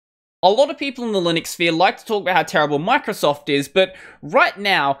A lot of people in the Linux sphere like to talk about how terrible Microsoft is, but right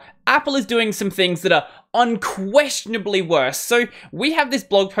now, Apple is doing some things that are unquestionably worse. So we have this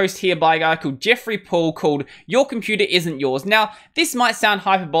blog post here by a guy called Jeffrey Paul called "Your Computer Isn't Yours." Now, this might sound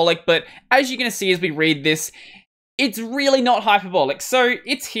hyperbolic, but as you're going to see as we read this, it's really not hyperbolic. So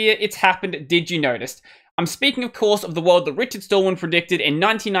it's here, it's happened, did you notice? I'm speaking, of course, of the world that Richard Stallman predicted in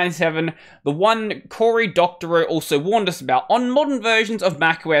 1997, the one Cory Doctorow also warned us about. On modern versions of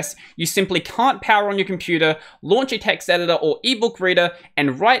macOS, you simply can't power on your computer, launch a text editor or ebook reader,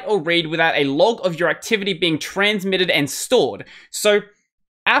 and write or read without a log of your activity being transmitted and stored. So,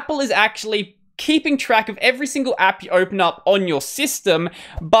 Apple is actually keeping track of every single app you open up on your system,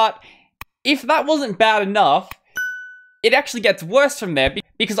 but if that wasn't bad enough, it actually gets worse from there,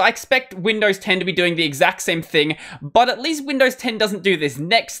 because I expect Windows 10 to be doing the exact same thing, but at least Windows 10 doesn't do this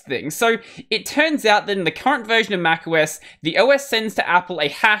next thing. So it turns out that in the current version of macOS, the OS sends to Apple a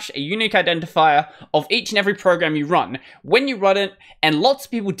hash, a unique identifier, of each and every program you run, when you run it, and lots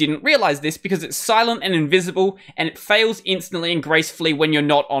of people didn't realize this because it's silent and invisible, and it fails instantly and gracefully when you're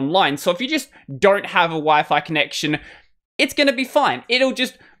not online. So if you just don't have a Wi-Fi connection, it's gonna be fine. It'll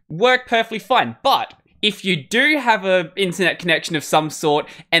just work perfectly fine. But if you do have an internet connection of some sort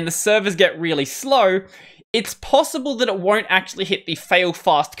and the servers get really slow, it's possible that it won't actually hit the fail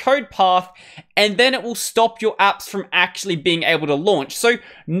fast code path, and then it will stop your apps from actually being able to launch. So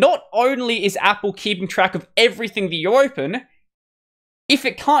not only is Apple keeping track of everything that you open, if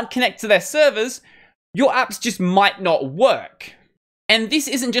it can't connect to their servers, your apps just might not work. And this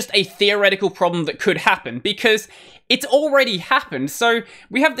isn't just a theoretical problem that could happen, because it's already happened. So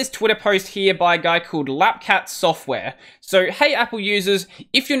we have this Twitter post here by a guy called Lapcat Software. So, hey Apple users,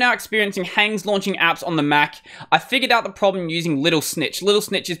 if you're now experiencing hangs launching apps on the Mac, I figured out the problem using Little Snitch. Little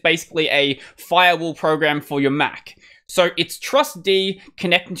Snitch is basically a firewall program for your Mac. So it's trustd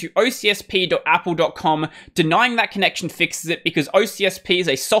connecting to ocsp.apple.com. Denying that connection fixes it, because OCSP is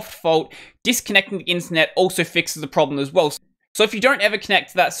a soft fault. Disconnecting the internet also fixes the problem as well. So if you don't ever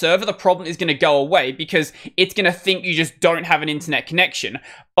connect to that server, the problem is going to go away, because it's going to think you just don't have an internet connection.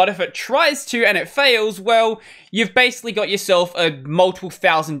 But if it tries to and it fails, well, you've basically got yourself a multiple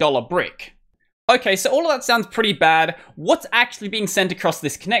 $1,000 brick. Okay, so all of that sounds pretty bad. What's actually being sent across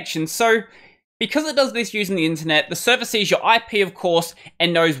this connection? So, because it does this using the internet, the server sees your IP, of course,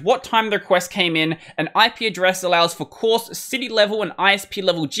 and knows what time the request came in. An IP address allows for course, city level, and ISP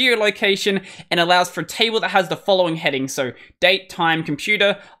level geolocation, and allows for a table that has the following headings. So, date, time,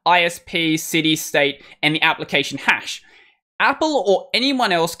 computer, ISP, city, state, and the application hash. Apple or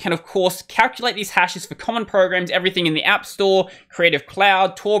anyone else can, of course, calculate these hashes for common programs, everything in the App Store, Creative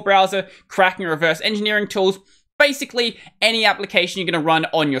Cloud, Tor browser, cracking and reverse engineering tools, basically any application you're going to run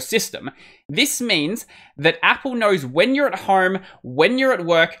on your system. This means that Apple knows when you're at home, when you're at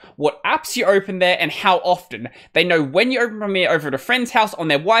work, what apps you open there, and how often. They know when you open Premiere over at a friend's house on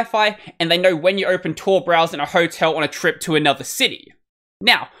their Wi-Fi, and they know when you open Tor browser in a hotel on a trip to another city.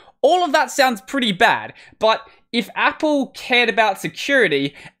 Now, all of that sounds pretty bad, but if Apple cared about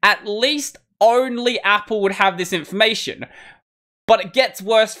security, at least only Apple would have this information. But it gets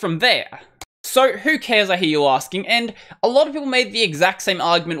worse from there. So who cares, I hear you asking, and a lot of people made the exact same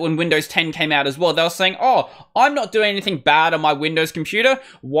argument when Windows 10 came out as well. They were saying, oh, I'm not doing anything bad on my Windows computer,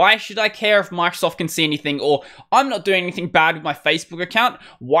 why should I care if Microsoft can see anything? Or, I'm not doing anything bad with my Facebook account,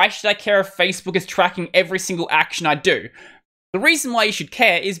 why should I care if Facebook is tracking every single action I do? The reason why you should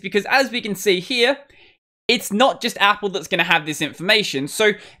care is because, as we can see here, it's not just Apple that's going to have this information.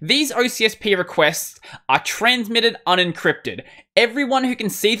 So these OCSP requests are transmitted unencrypted. Everyone who can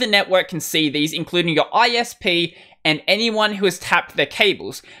see the network can see these, including your ISP and anyone who has tapped their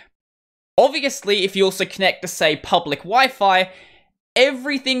cables. Obviously, if you also connect to, say, public Wi-Fi,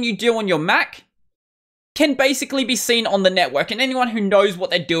 everything you do on your Mac can basically be seen on the network, and anyone who knows what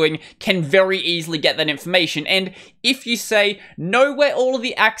they're doing can very easily get that information. And if you say, know where all of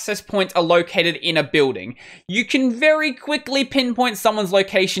the access points are located in a building, you can very quickly pinpoint someone's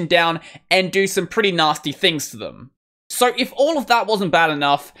location down and do some pretty nasty things to them. So if all of that wasn't bad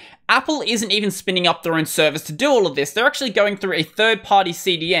enough, Apple isn't even spinning up their own servers to do all of this. They're actually going through a third-party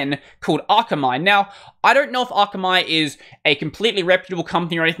CDN called Akamai. Now, I don't know if Akamai is a completely reputable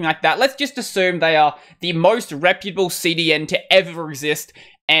company or anything like that. Let's just assume they are the most reputable CDN to ever exist,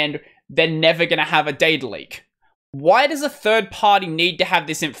 and they're never going to have a data leak. Why does a third party need to have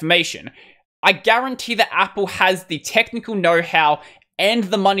this information? I guarantee that Apple has the technical know-how and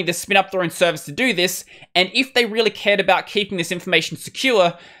the money to spin up their own servers to do this, and if they really cared about keeping this information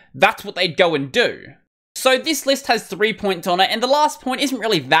secure, that's what they'd go and do. So this list has 3 points on it, and the last point isn't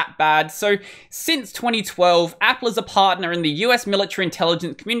really that bad. So since 2012, Apple is a partner in the US Military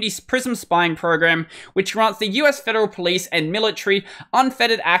Intelligence Community's PRISM spying program, which grants the US federal police and military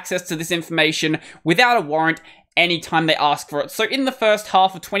unfettered access to this information without a warrant anytime they ask for it. So in the first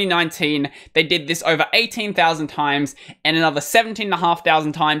half of 2019, they did this over 18,000 times and another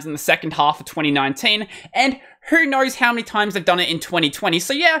 17,500 times in the second half of 2019, and who knows how many times they've done it in 2020.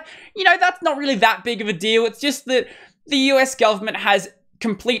 So yeah, you know, that's not really that big of a deal. It's just that the US government has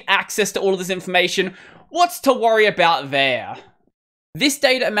complete access to all of this information. What's to worry about there? This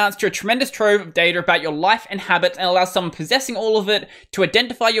data amounts to a tremendous trove of data about your life and habits and allows someone possessing all of it to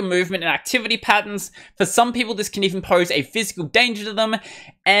identify your movement and activity patterns. For some people, this can even pose a physical danger to them,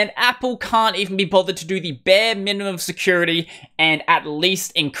 and Apple can't even be bothered to do the bare minimum of security and at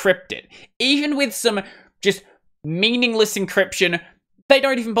least encrypt it. Even with some just meaningless encryption, they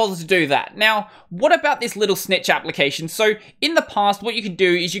don't even bother to do that. Now, what about this Little Snitch application? So, in the past, what you could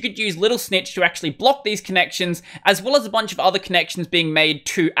do is you could use Little Snitch to actually block these connections, as well as a bunch of other connections being made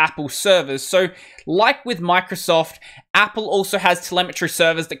to Apple servers. So, like with Microsoft, Apple also has telemetry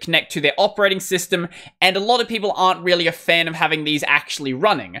servers that connect to their operating system, and a lot of people aren't really a fan of having these actually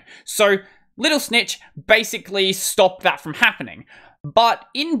running. So, Little Snitch basically stopped that from happening. But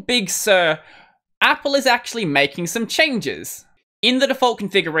in Big Sur, Apple is actually making some changes. In the default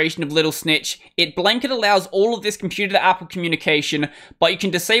configuration of Little Snitch, it blanket allows all of this computer-to-Apple communication, but you can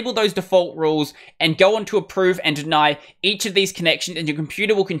disable those default rules and go on to approve and deny each of these connections, and your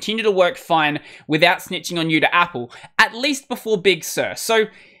computer will continue to work fine without snitching on you to Apple, at least before Big Sur. So,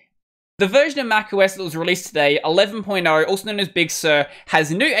 the version of macOS that was released today, 11.0, also known as Big Sur,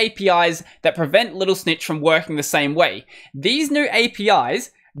 has new APIs that prevent Little Snitch from working the same way. These new APIs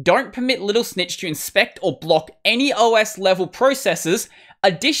don't permit Little Snitch to inspect or block any OS level processes.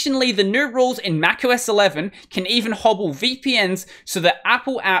 Additionally, the new rules in macOS 11 can even hobble VPNs so that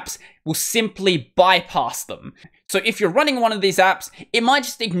Apple apps will simply bypass them. So if you're running one of these apps, it might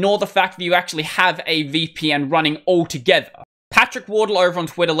just ignore the fact that you actually have a VPN running altogether. Patrick Wardle over on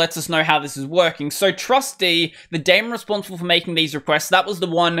Twitter lets us know how this is working. So Trustee, the daemon responsible for making these requests, that was the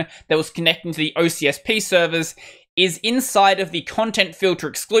one that was connecting to the OCSP servers, is inside of the content filter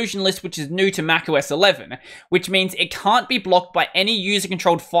exclusion list, which is new to macOS 11, which means it can't be blocked by any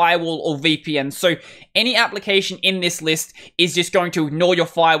user-controlled firewall or VPN. So any application in this list is just going to ignore your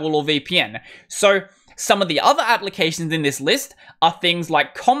firewall or VPN. So some of the other applications in this list are things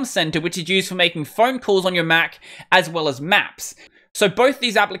like Comm Center, which is used for making phone calls on your Mac, as well as Maps. So both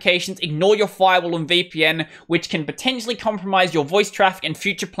these applications ignore your firewall and VPN, which can potentially compromise your voice traffic and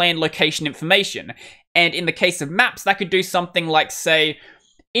future planned location information. And in the case of Maps, that could do something like, say,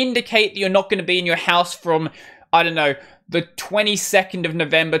 indicate that you're not going to be in your house from, I don't know, the 22nd of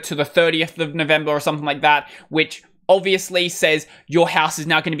November to the 30th of November or something like that, which obviously says your house is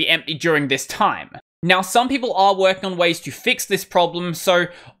now going to be empty during this time. Now, some people are working on ways to fix this problem. So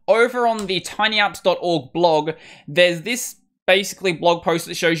over on the tinyapps.org blog, there's this basically blog post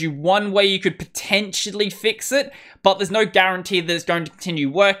that shows you one way you could potentially fix it, but there's no guarantee that it's going to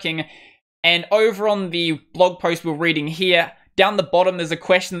continue working. And over on the blog post we're reading here, down the bottom there's a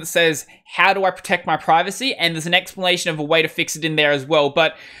question that says, how do I protect my privacy? And there's an explanation of a way to fix it in there as well,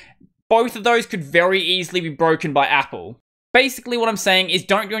 but both of those could very easily be broken by Apple. Basically what I'm saying is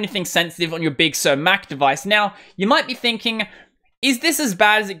don't do anything sensitive on your Big Sur Mac device. Now, you might be thinking, is this as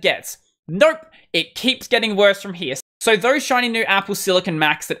bad as it gets? Nope, it keeps getting worse from here. So those shiny new Apple Silicon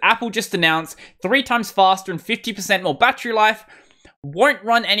Macs that Apple just announced, 3 times faster and 50% more battery life, won't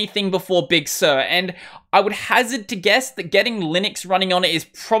run anything before Big Sur, and I would hazard to guess that getting Linux running on it is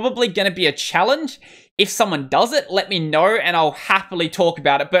probably going to be a challenge. If someone does it, let me know and I'll happily talk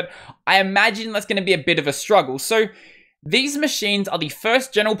about it, but I imagine that's going to be a bit of a struggle. So these machines are the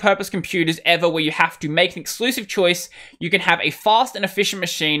first general purpose computers ever where you have to make an exclusive choice. You can have a fast and efficient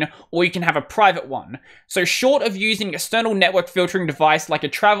machine, or you can have a private one. So short of using an external network filtering device like a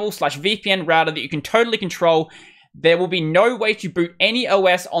travel/VPN router that you can totally control, there will be no way to boot any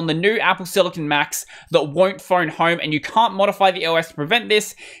OS on the new Apple Silicon Macs that won't phone home, and you can't modify the OS to prevent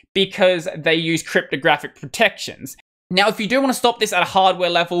this because they use cryptographic protections. Now, if you do want to stop this at a hardware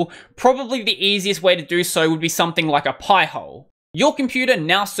level, probably the easiest way to do so would be something like a Pi-hole. Your computer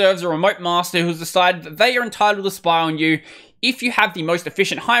now serves a remote master who's decided that they are entitled to spy on you. If you have the most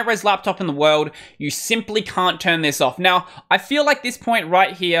efficient high-res laptop in the world, you simply can't turn this off. Now, I feel like this point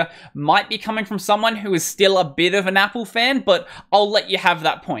right here might be coming from someone who is still a bit of an Apple fan, but I'll let you have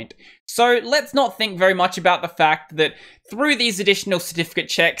that point. So let's not think very much about the fact that through these additional certificate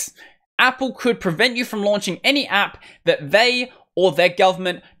checks, Apple could prevent you from launching any app that they or their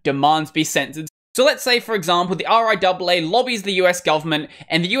government demands be censored. So let's say, for example, the RIAA lobbies the US government,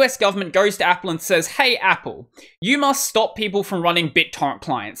 and the US government goes to Apple and says, hey, Apple, you must stop people from running BitTorrent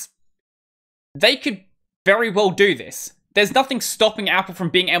clients. They could very well do this. There's nothing stopping Apple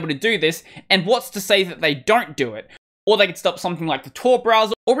from being able to do this, and what's to say that they don't do it? Or they could stop something like the Tor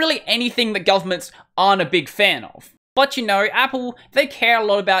browser, or really anything that governments aren't a big fan of. But you know, Apple, they care a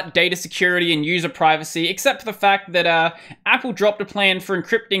lot about data security and user privacy, except for the fact that Apple dropped a plan for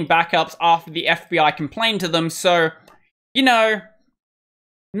encrypting backups after the FBI complained to them, so, you know,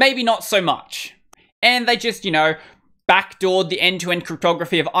 maybe not so much. And they just, you know, backdoored the end-to-end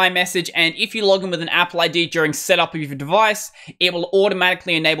cryptography of iMessage, and if you log in with an Apple ID during setup of your device, it will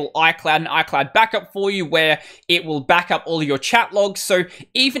automatically enable iCloud and iCloud backup for you, where it will back up all your chat logs. So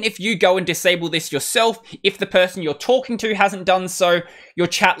even if you go and disable this yourself, if the person you're talking to hasn't done so, your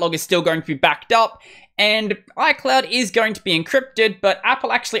chat log is still going to be backed up. And iCloud is going to be encrypted, but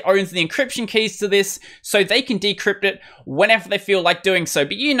Apple actually owns the encryption keys to this, so they can decrypt it whenever they feel like doing so.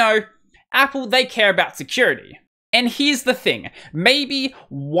 But you know, Apple, they care about security. And here's the thing, maybe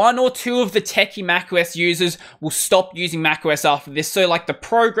one or two of the techie macOS users will stop using macOS after this, so like the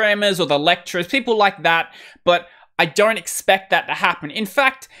programmers or the lecturers, people like that, but I don't expect that to happen. In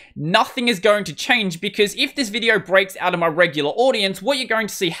fact, nothing is going to change, because if this video breaks out of my regular audience, what you're going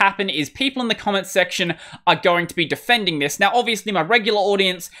to see happen is people in the comments section are going to be defending this. Now, obviously, my regular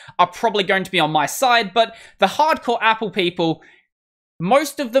audience are probably going to be on my side, but the hardcore Apple people,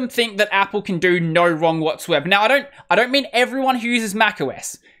 most of them think that Apple can do no wrong whatsoever. Now, I don't mean everyone who uses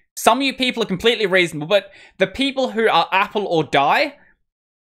macOS. Some of you people are completely reasonable, but the people who are Apple or die,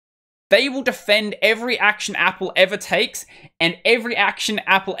 they will defend every action Apple ever takes, and every action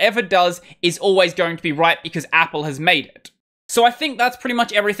Apple ever does is always going to be right because Apple has made it. So I think that's pretty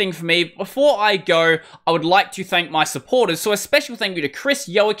much everything for me. Before I go, I would like to thank my supporters. So a special thank you to Chris,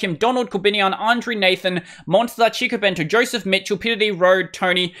 Joachim, Donald, Corbinian, Andre, Nathan, Montezar, Chico Bento, Joseph Mitchell, Peter D, Rode,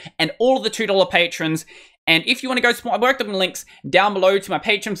 Tony, and all of the $2 patrons. And if you want to go support my work, there are links down below to my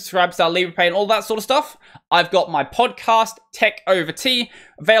Patreon, subscribe, star, leave a pay, and all that sort of stuff. I've got my podcast, Tech Over Tea,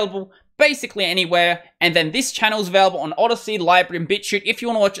 available basically anywhere, and then this channel is available on Odyssey, Library, and BitChute if you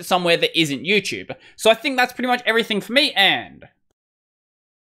want to watch it somewhere that isn't YouTube. So I think that's pretty much everything for me, and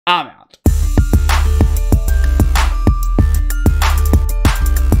I'm out.